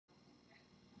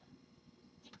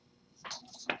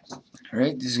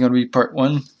Alright, this is going to be part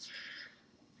 1.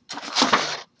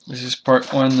 This is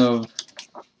part 1 of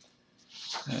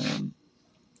I'm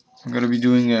going to be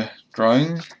doing a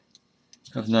drawing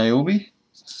of Nyobi.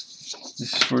 This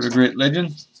is for the Great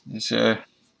Legend. It's going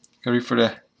to be for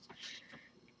the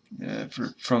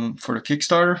for the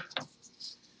Kickstarter.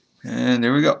 And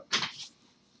there we go.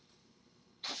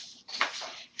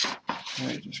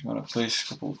 Alright, just going to place a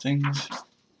couple of things.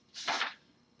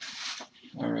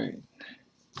 Alright.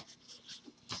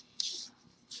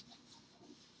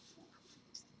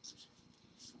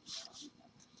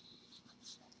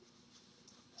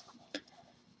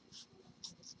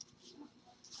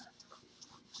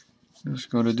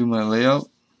 Just going to do my layout.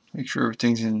 Make sure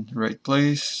everything's in the right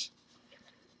place.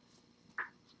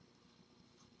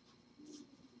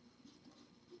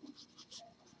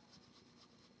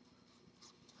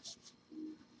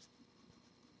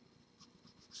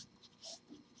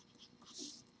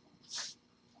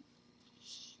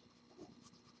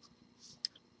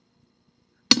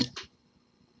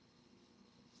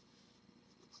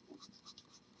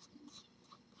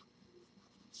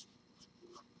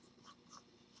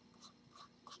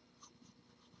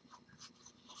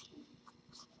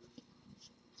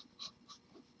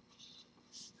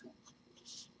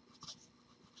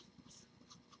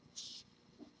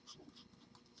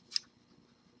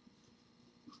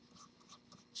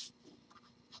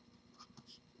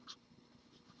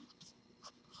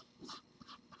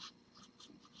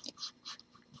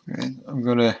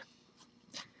 Right,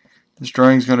 this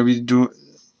drawing is gonna be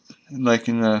like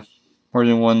in more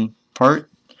than one part,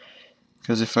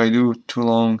 because if I do too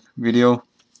long video,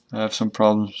 I have some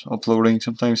problems uploading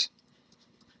sometimes.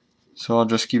 So I'll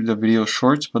just keep the video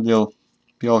short, but they'll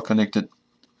be all connected.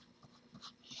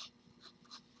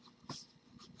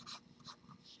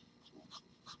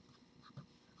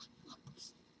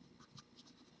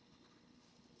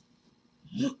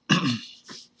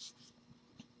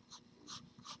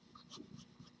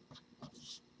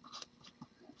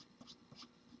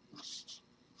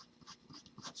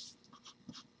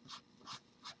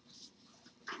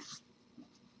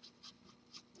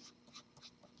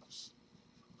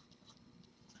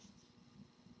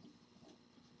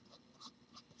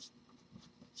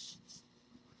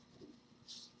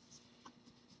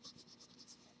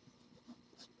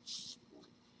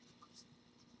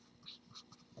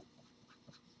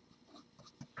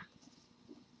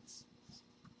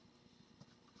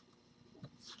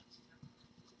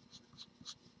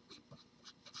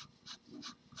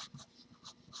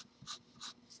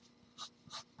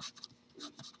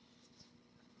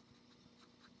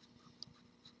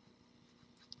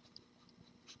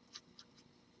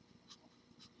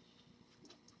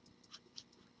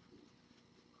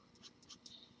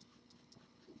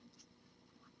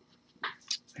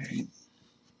 Right.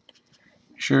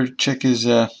 Sure to check his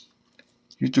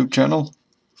YouTube channel.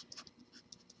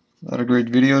 A lot of great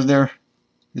videos there.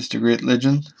 It's the Great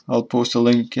Legend. I'll post a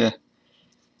link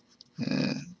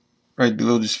right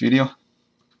below this video.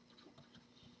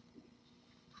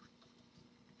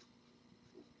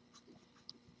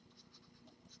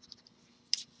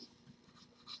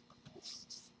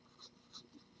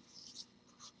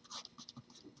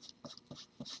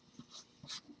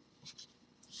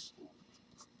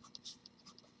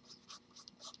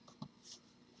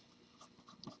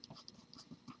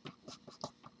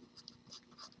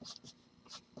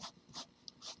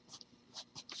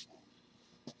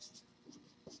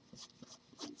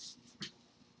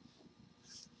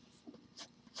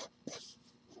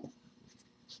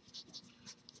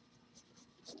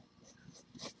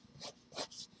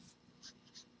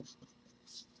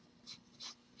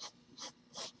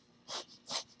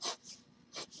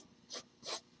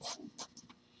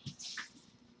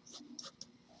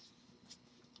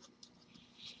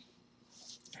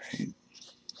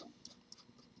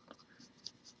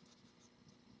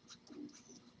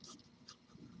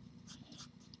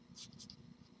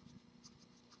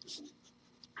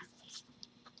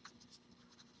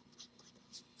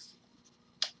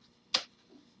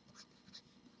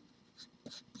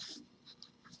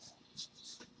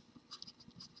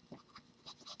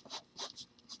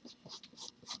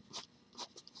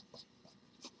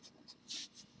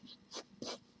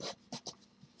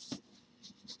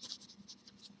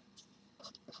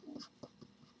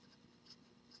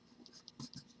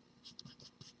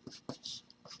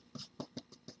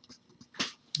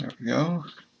 There we go.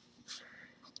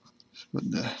 Let's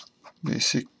put the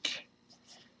basic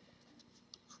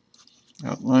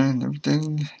outline,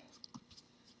 everything.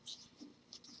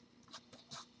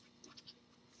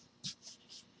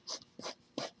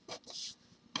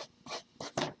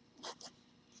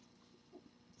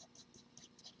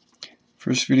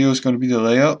 First video is going to be the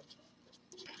layout.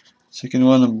 Second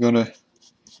one, I'm going to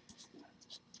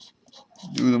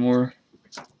do the more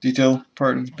detailed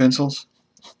part of the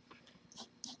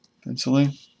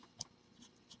penciling.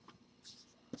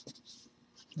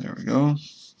 There we go.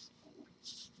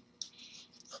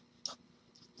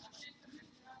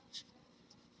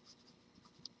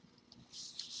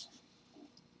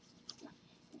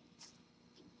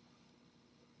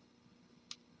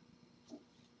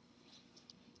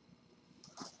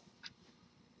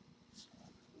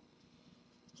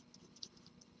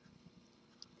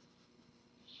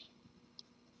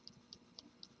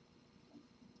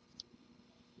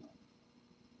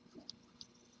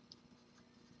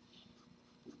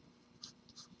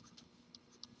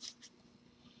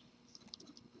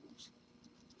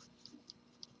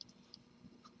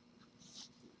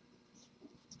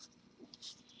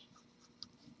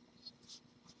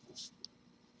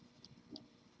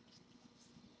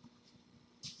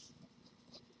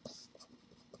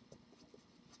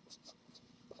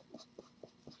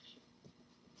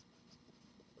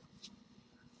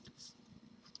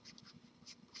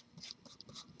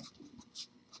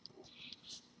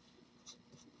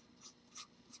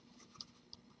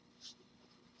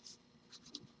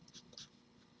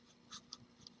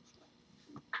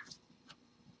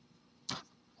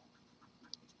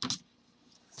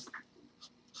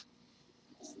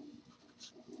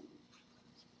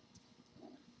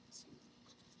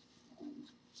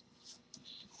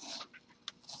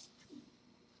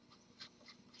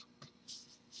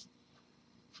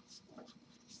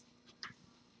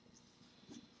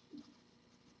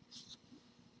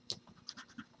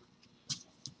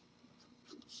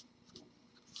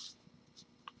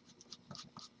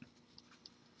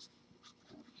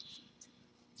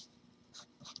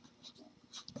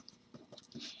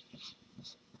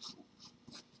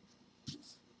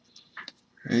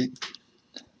 Right.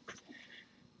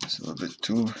 It's a little bit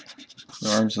too,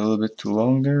 the arm's a little bit too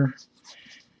long there.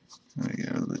 Let me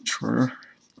get a little bit shorter.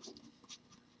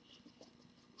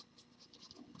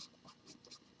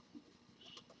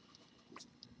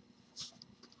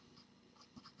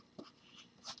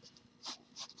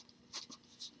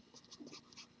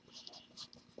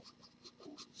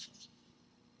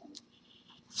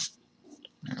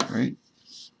 Alright,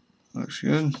 looks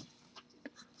good.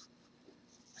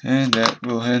 And that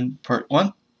will end part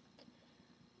 1.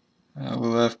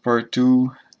 We'll have part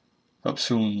 2 up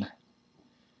soon.